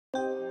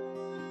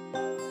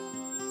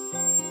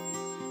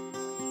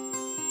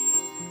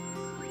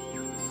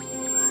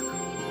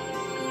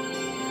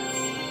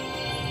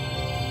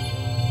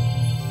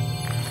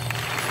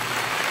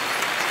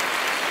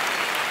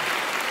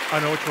I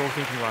know what you're all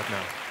thinking right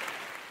now.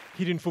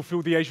 He didn't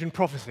fulfill the Asian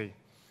prophecy.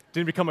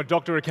 Didn't become a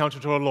doctor,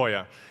 accountant, or a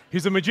lawyer.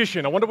 He's a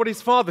magician. I wonder what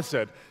his father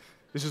said.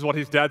 This is what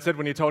his dad said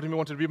when he told him he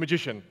wanted to be a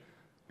magician.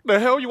 The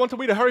hell, you want to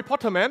meet a Harry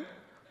Potter, man?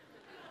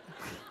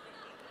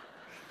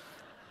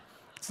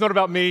 It's not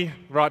about me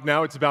right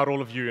now, it's about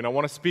all of you, and I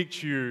want to speak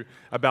to you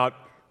about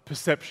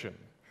perception.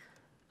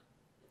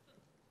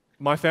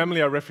 My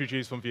family are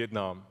refugees from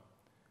Vietnam,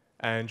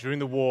 and during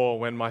the war,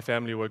 when my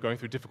family were going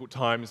through difficult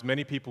times,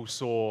 many people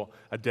saw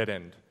a dead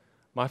end.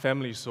 My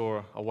family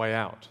saw a way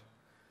out.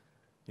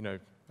 You know,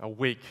 a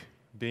week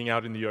being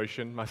out in the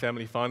ocean, my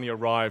family finally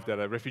arrived at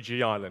a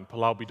refugee island,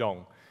 Pulau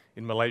Bidong,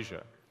 in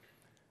Malaysia.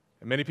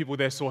 And many people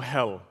there saw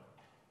hell.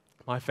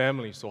 My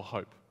family saw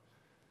hope.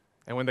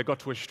 And when they got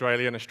to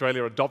Australia, and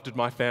Australia adopted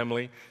my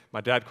family, my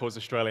dad calls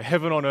Australia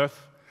heaven on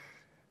earth,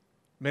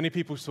 many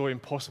people saw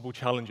impossible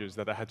challenges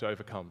that they had to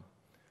overcome.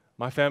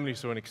 My family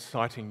saw an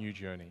exciting new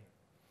journey.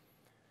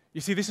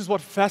 You see, this is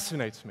what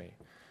fascinates me.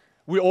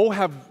 We all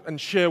have and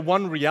share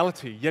one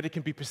reality, yet it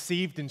can be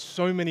perceived in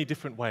so many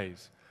different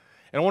ways.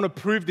 And I want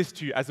to prove this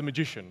to you as a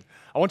magician.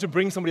 I want to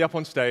bring somebody up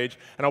on stage,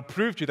 and I'll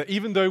prove to you that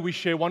even though we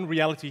share one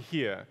reality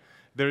here,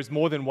 there is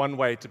more than one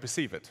way to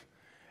perceive it.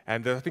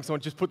 And I think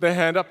someone just put their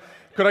hand up.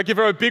 Could I give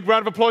her a big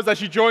round of applause as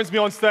she joins me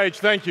on stage?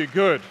 Thank you.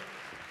 Good.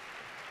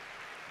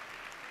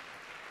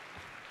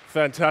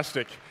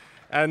 Fantastic.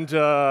 And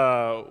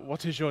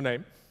what is your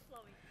name?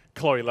 Chloe.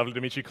 Chloe. Lovely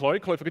to meet you, Chloe.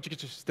 Chloe, if I could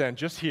just stand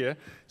just here.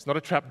 It's not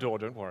a trap door,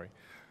 don't worry.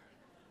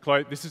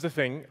 Chloe, this is the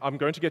thing. I'm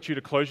going to get you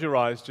to close your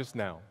eyes just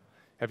now.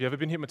 Have you ever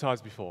been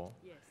hypnotized before?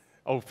 Yes.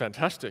 Oh,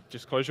 fantastic.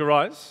 Just close your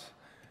eyes.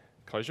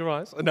 Close your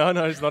eyes. No,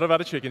 it's not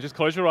about a chicken. Just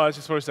close your eyes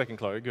just for a second,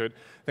 Chloe. Good.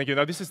 Thank you.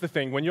 Now, this is the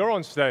thing. When you're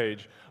on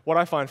stage, what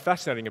I find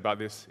fascinating about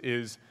this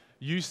is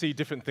you see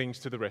different things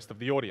to the rest of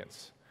the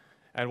audience.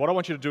 And what I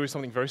want you to do is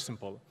something very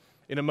simple.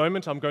 In a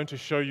moment, I'm going to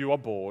show you a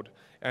board,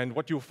 and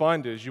what you'll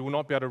find is you will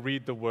not be able to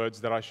read the words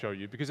that I show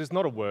you, because it's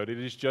not a word. It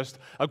is just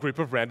a group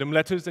of random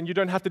letters, and you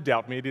don't have to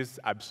doubt me. It is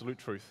absolute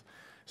truth.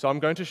 So I'm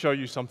going to show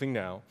you something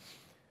now.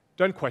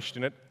 Don't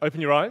question it.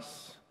 Open your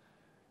eyes.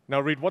 Now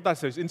read what that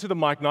says. Into the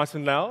mic, nice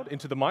and loud.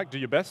 Into the mic. Do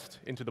your best.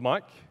 Into the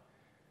mic.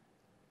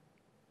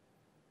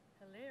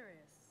 Hilarious.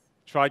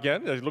 Try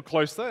again. Look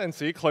closer and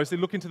see closely.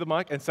 Look into the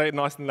mic and say it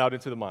nice and loud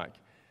into the mic.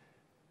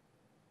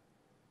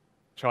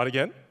 Try it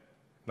again.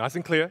 Nice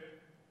and clear.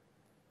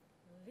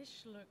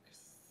 Lish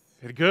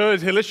looks. Good.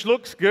 Hilish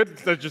looks. Good.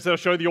 So just I'll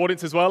show the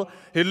audience as well.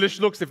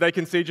 Hilish looks, if they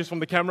can see just from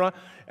the camera.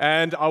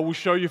 And I will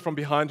show you from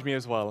behind me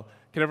as well.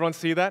 Can everyone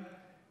see that?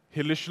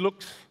 Hilish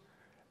looks.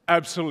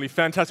 Absolutely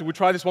fantastic. We'll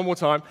try this one more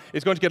time.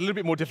 It's going to get a little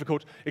bit more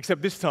difficult,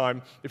 except this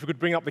time, if we could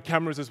bring up the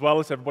cameras as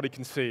well so everybody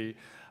can see.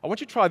 I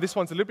want you to try this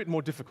one. It's a little bit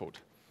more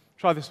difficult.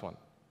 Try this one.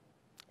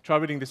 Try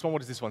reading this one. What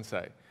does this one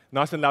say?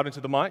 Nice and loud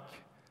into the mic.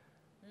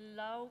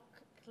 Lao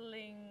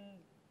Kling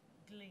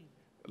Glee.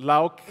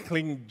 Lao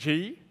Kling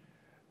G.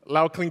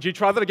 Lao Kling G.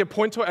 Try that again.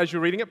 Point to it as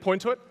you're reading it.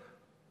 Point to it.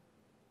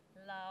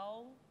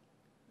 Lao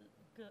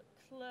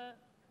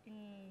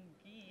Kling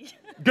Gee.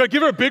 Good.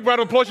 Give her a big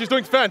round of applause. She's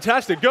doing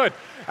fantastic. Good.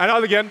 And now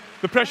again,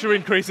 the pressure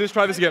increases.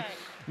 Try this again.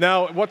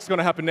 Now, what's going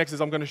to happen next is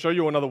I'm going to show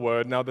you another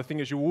word. Now, the thing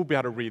is, you will be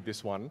able to read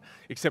this one,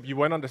 except you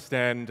won't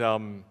understand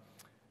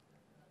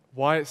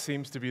why it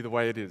seems to be the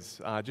way it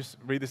is. Just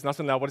read this nice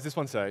and loud. What does this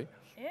one say?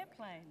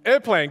 Airplane.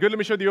 Airplane. Good. Let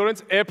me show the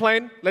audience.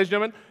 Airplane, ladies and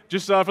gentlemen.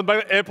 Just from the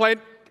back, airplane.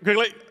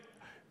 Quickly.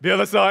 The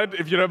other side,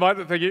 if you don't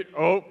mind. Thank you.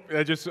 Oh,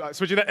 just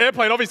switching to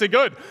airplane. Obviously,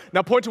 good.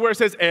 Now, point to where it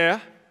says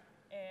air.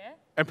 Air.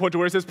 And point to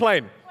where it says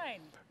plane.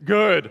 Plane.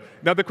 Good.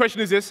 Now, the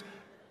question is this.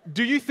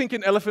 Do you think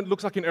an elephant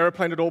looks like an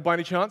airplane at all by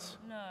any chance?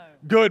 No.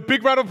 Good.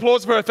 Big round of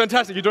applause for her.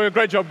 Fantastic. You're doing a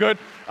great job. Good.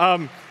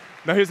 Now,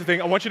 here's the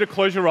thing. I want you to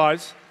close your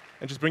eyes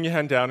and just bring your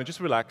hand down and just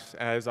relax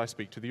as I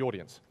speak to the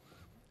audience.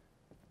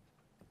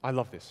 I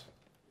love this.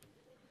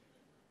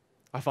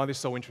 I find this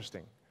so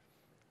interesting.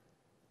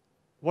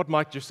 What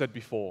Mike just said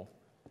before,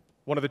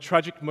 one of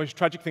the most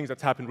tragic things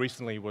that's happened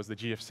recently was the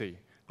GFC,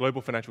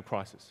 global financial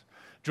crisis.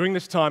 During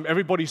this time,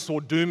 everybody saw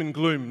doom and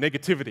gloom,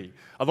 negativity.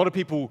 A lot of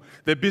people,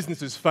 their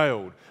businesses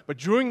failed. But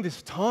during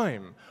this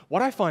time,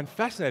 what I find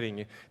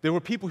fascinating, there were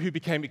people who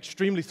became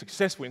extremely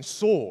successful and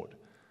soared.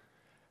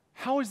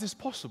 How is this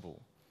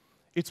possible?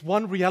 It's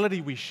one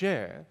reality we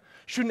share.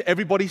 Shouldn't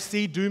everybody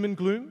see doom and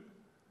gloom?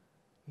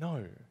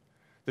 No.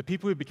 The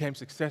people who became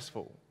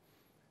successful,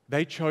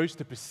 they chose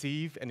to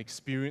perceive and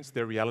experience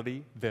their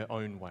reality their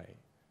own way.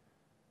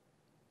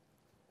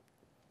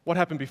 What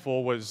happened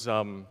before was,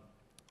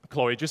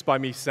 Chloe, just by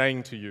me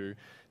saying to you,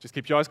 just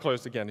keep your eyes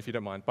closed again if you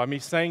don't mind, by me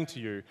saying to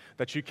you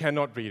that you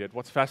cannot read it,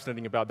 what's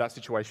fascinating about that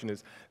situation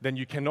is then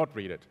you cannot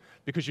read it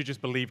because you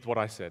just believed what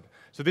I said.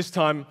 So this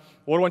time,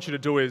 what I want you to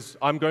do is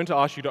I'm going to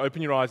ask you to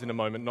open your eyes in a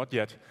moment, not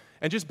yet,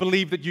 and just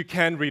believe that you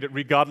can read it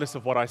regardless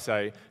of what I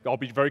say. I'll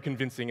be very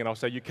convincing and I'll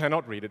say you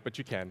cannot read it, but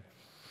you can.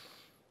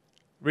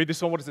 Read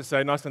this one. What does it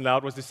say? Nice and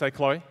loud. What does this say,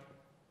 Chloe?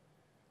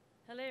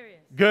 Hilarious.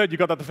 Good. You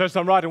got that the first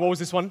time right. And what was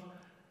this one?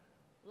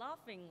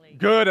 Laughingly.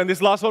 Good. And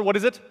this last one, what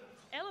is it?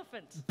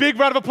 Elephant. Big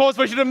round of applause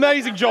for you. An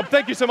amazing job.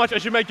 Thank you so much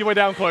as you make your way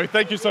down, Chloe.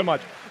 Thank you so much.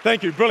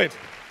 Thank you. Brilliant.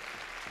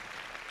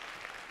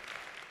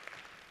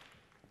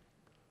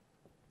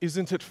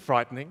 Isn't it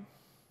frightening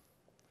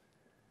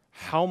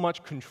how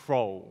much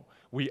control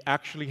we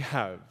actually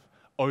have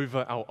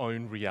over our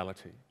own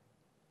reality?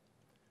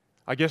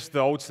 I guess the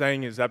old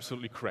saying is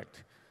absolutely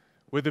correct.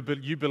 Whether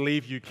you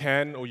believe you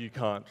can or you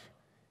can't,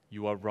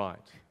 you are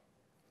right.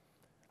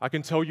 I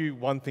can tell you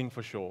one thing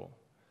for sure.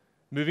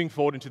 Moving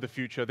forward into the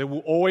future, there will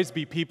always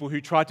be people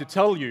who try to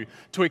tell you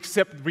to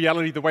accept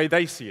reality the way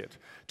they see it,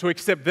 to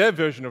accept their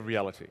version of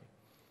reality.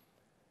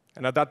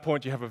 And at that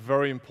point, you have a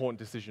very important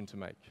decision to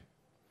make.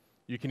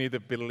 You can either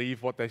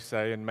believe what they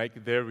say and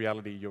make their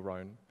reality your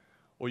own,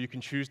 or you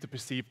can choose to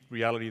perceive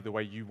reality the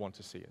way you want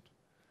to see it.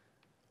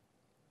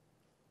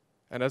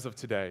 And as of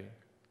today,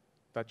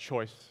 that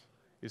choice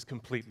is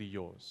completely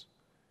yours.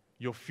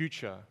 Your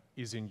future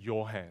is in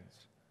your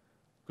hands.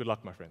 Good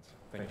luck, my friends.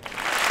 Thank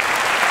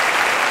you.